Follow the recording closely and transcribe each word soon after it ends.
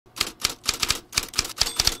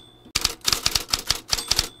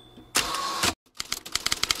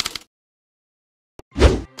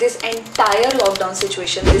This entire lockdown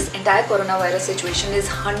situation, this entire coronavirus situation is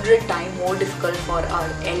 100 times more difficult for our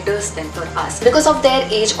elders than for us. Because of their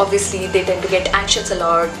age, obviously, they tend to get anxious a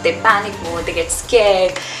lot, they panic more, they get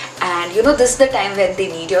scared. And you know, this is the time when they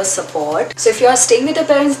need your support. So if you are staying with your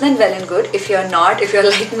parents, then well and good. If you're not, if you're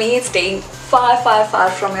like me, staying far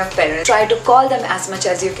from your parents, try to call them as much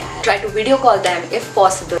as you can. Try to video call them if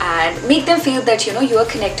possible and make them feel that you know you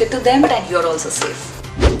are connected to them and you're also safe.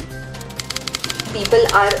 People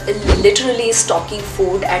are literally stocking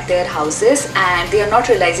food at their houses and they are not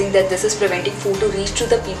realizing that this is preventing food to reach to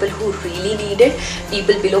the people who really need it,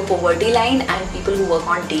 people below poverty line and people who work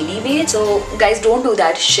on daily wage. So guys, don't do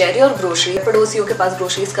that. Share your groceries. पड़ोसियों के पास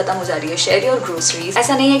groceries खत्म हो जा रही है. Share your groceries.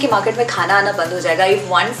 ऐसा नहीं है कि market में खाना आना बंद हो जाएगा.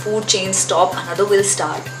 If one food chain stop, another will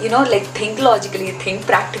start. You know, like think logically, think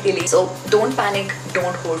practically. So don't panic,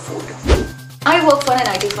 don't hoard food. I work for an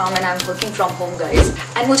IT firm and I'm working from home, guys.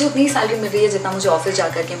 And मुझे उतनी salary मिल रही है जितना मुझे office जा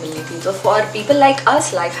करके मिलनी थी. So for people like us,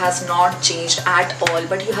 life has not changed at all.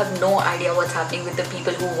 But you have no idea what's happening with the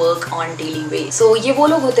people who work on daily wage. So ये वो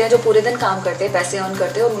लोग होते हैं जो पूरे दिन काम करते हैं, पैसे अर्न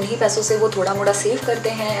करते हैं और उन्हीं पैसों से वो थोड़ा मोड़ा सेव करते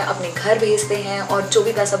हैं, अपने घर भेजते हैं और जो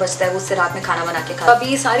भी पैसा बचता है वो उससे रात में खाना बना के खाते हैं.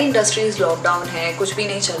 अभी सारी इंडस्ट्रीज लॉकडाउन है, कुछ भी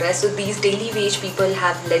नहीं चल रहा है. So these daily wage people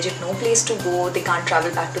have legit no place to go. They can't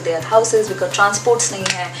travel back to their houses because transports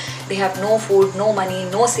नहीं है. They have no food, no money,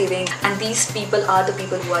 no savings, and these people are the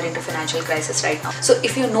people who are into financial crisis right now. So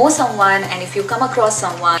if you know someone and if you come across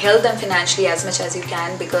someone, help them financially as much as you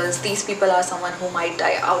can because these people are someone who might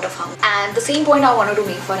die out of hunger. And the same point I wanted to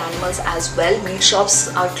make for animals as well. Meat shops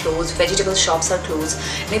are closed, vegetable shops are closed.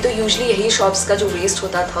 नहीं तो usually यही shops का जो waste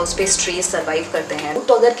होता था उस पे strays survive करते हैं.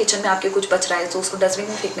 तो अगर kitchen में आपके कुछ बच रहा है तो उसको डस्टबिन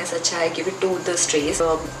में फेंकने से अच्छा है give it to the strays.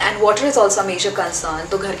 And water is also a major concern.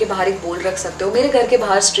 तो घर के बाहर एक बोल रख सकते हो. मेरे घर के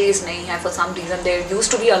बाहर strays नहीं है for some reason. There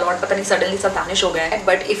used to be a lot, पता नहीं suddenly सब vanish हो गए हैं.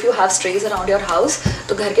 But if you have strays around your house,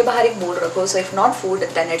 तो घर के बाहर एक बोल रखो. So if not food,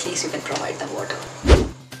 then at least you can provide them water.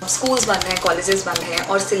 Schools बंद हैं, कॉलेजेस बंद हैं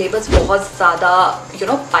और सिलेबस बहुत ज़्यादा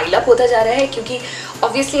पाइल अप होता जा रहा है क्योंकि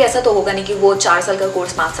ऑब्वियसली ऐसा तो होगा नहीं कि वो 4 साल का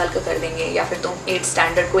कोर्स 5 साल का कर देंगे या फिर तुम 8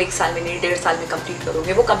 स्टैंडर्ड को 1 साल में नहीं 1.5 साल में कंप्लीट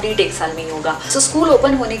करोगे. वो कंप्लीट 1 साल में ही होगा. सो स्कूल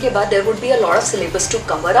ओपन होने के बाद there would be a lot of syllabus to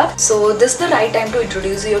cover up. So this the right time to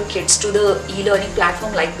introduce your kids to the e-learning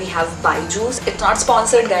platform like we have Byju's. It's not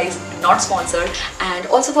sponsored, guys, not sponsored. And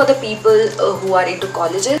also for the people who are into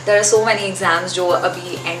colleges, there are so many exams जो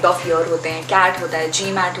अभी end of year होते हैं. CAT होता है,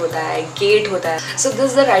 GMAT होता है, GATE होता है. So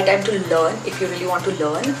this is the right time to learn if you really want to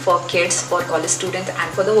learn for kids, for college students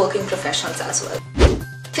and for the working professionals as well.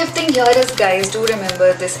 Fifth thing here is, guys, do remember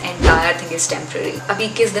this entire thing is temporary. अभी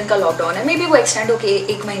किस दिन का lockdown है, may be वो extend होके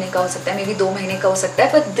 1 महीने का हो सकता है, मे बी 2 महीने का हो सकता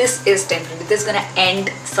है, but this is temporary. This is gonna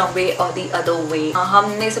end some way or the other way. हम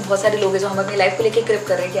में से बहुत सारे लोग हैं जो हम अपनी लाइफ को लेके क्रिप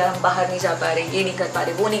कर रहे हैं कि यार हम बाहर नहीं जा पा रहे, ये नहीं कर पा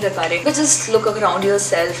रहे, वो नहीं कर पा रहे. But just look around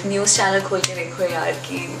yourself, news channel खोल के देखो यार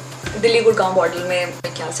कि दिल्ली गुड़गांव बॉर्डर में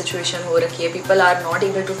क्या सिचुएशन हो रखी है. People are not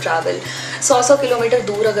able to travel. 100 kilometre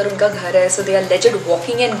दूर अगर उनका घर है, सो they are लेजेड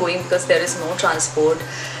walking and going because there is no transport.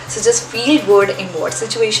 So just feel good in what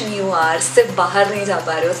situation you are. सिर्फ बाहर नहीं जा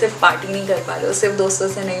पा रहे हो, सिर्फ पार्टी नहीं कर पा रहे हो, सिर्फ दोस्तों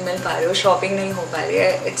से नहीं मिल पा रहे हो, शॉपिंग नहीं हो पा रही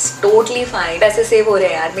है. It's totally fine. पैसे सेव हो रहे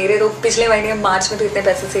हैं यार. मेरे तो पिछले महीने मार्च में तो इतने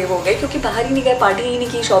पैसे सेव हो गए क्योंकि बाहर ही नहीं गए, पार्टी ही नहीं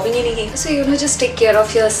की, शॉपिंग ही नहीं की. So just take care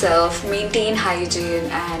of your self, maintain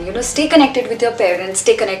hygiene and stay connected with your parents,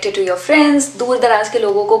 stay connected to your friends. दूर दराज के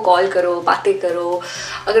लोगों को कॉल करो, बातें करो,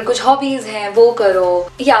 अगर कुछ हॉबीज हैं वो करो.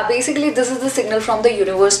 या basically this is the signal from the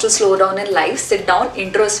universe to slow down in life. Sit down,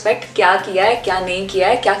 introspect, क्या किया है, क्या नहीं किया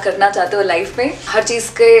है, क्या करना चाहते हो लाइफ में. हर चीज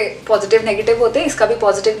के पॉजिटिव नेगेटिव होते हैं, इसका भी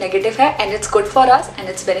पॉजिटिव नेगेटिव है and it's good for us and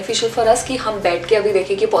it's beneficial for us कि हम बैठ के अभी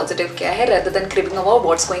देखें कि पॉजिटिव क्या है rather than creeping about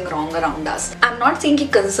what's going wrong around us. I am not saying कि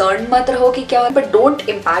कंसर्न मत रहो कि क्या, but don't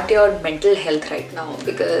impact your mental health right now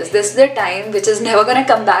because this is the time which is never gonna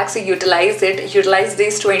come back. So utilize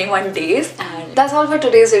these 21 days and that's all for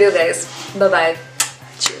today's video, guys. Bye bye.